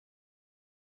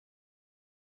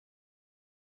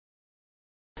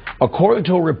According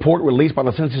to a report released by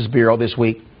the Census Bureau this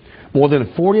week, more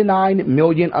than 49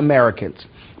 million Americans,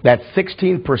 that's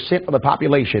 16% of the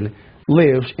population,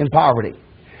 lives in poverty.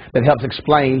 That helps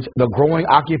explain the growing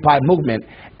Occupy movement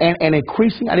and an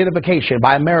increasing identification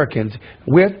by Americans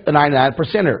with the 99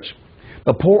 percenters.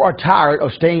 The poor are tired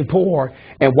of staying poor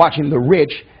and watching the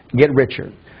rich get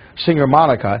richer. Singer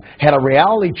Monica had a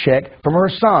reality check from her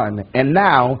son, and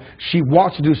now she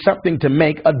wants to do something to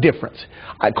make a difference.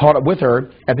 I caught up with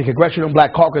her at the Congressional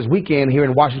Black Caucus weekend here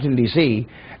in Washington, D.C.,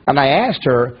 and I asked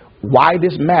her why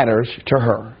this matters to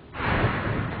her.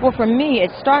 Well, for me,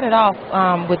 it started off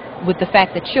with the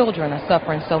fact that children are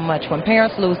suffering so much when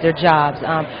parents lose their jobs.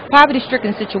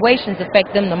 Poverty-stricken situations affect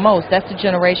them the most. That's the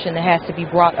generation that has to be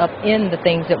brought up in the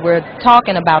things that we're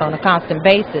talking about on a constant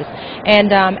basis. And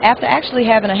after actually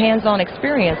having a hands-on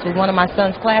experience with one of my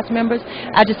son's class members,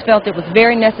 I just felt it was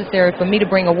very necessary for me to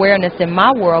bring awareness in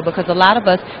my world, because a lot of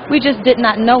us, we just did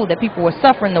not know that people were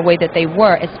suffering the way that they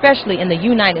were, especially in the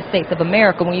United States of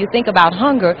America. When you think about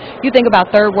hunger, you think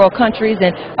about third world countries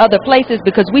and other places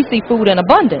because we see food in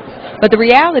abundance. But the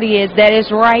reality is that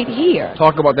it's right here.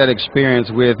 Talk about that experience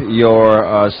with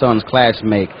your son's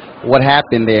classmate. What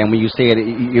happened there, and when you said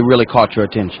it really caught your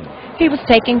attention? He was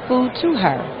taking food to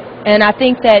her. And I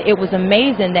think that it was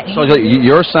amazing that So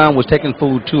your son was taking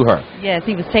food to her? Yes,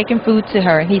 he was taking food to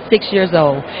her, and he's 6 years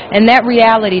old. And that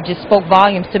reality just spoke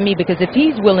volumes to me, because if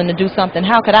he's willing to do something,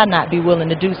 how could I not be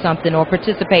willing to do something or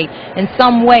participate in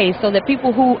some way so that people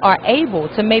who are able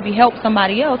to maybe help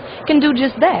somebody else can do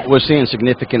just that? We're seeing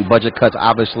significant budget cuts,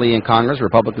 obviously, in Congress.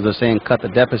 Republicans are saying cut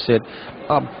the deficit.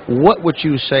 What would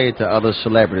you say to other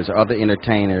celebrities or other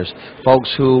entertainers, folks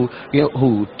who,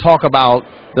 who talk about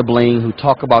the bling, who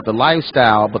talk about the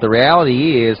lifestyle, but the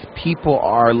reality is people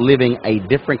are living a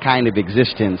different kind of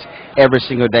existence every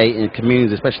single day in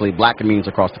communities, especially black communities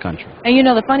across the country? And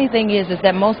the funny thing is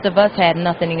that most of us had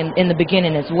nothing in the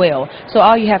beginning as well. So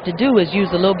all you have to do is use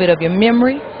a little bit of your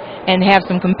memory and have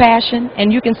some compassion,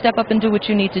 and you can step up and do what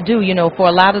you need to do. For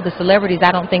a lot of the celebrities,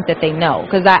 I don't think that they know,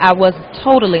 because I was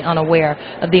totally unaware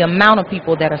of the amount of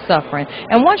people that are suffering.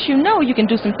 And once you know, you can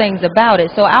do some things about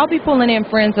it. So I'll be pulling in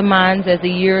friends of mine as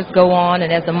the years go on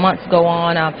and as the months go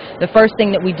on. The first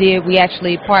thing that we did, we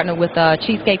actually partnered with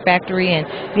Cheesecake Factory, and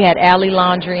we had Alley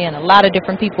Laundry and a lot of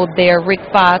different people there, Rick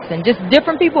Fox, and just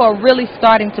different people are really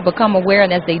starting to become aware,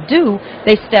 and as they do,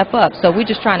 they step up. So we're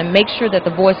just trying to make sure that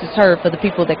the voice is heard for the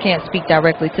people that can't speak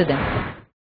directly to them.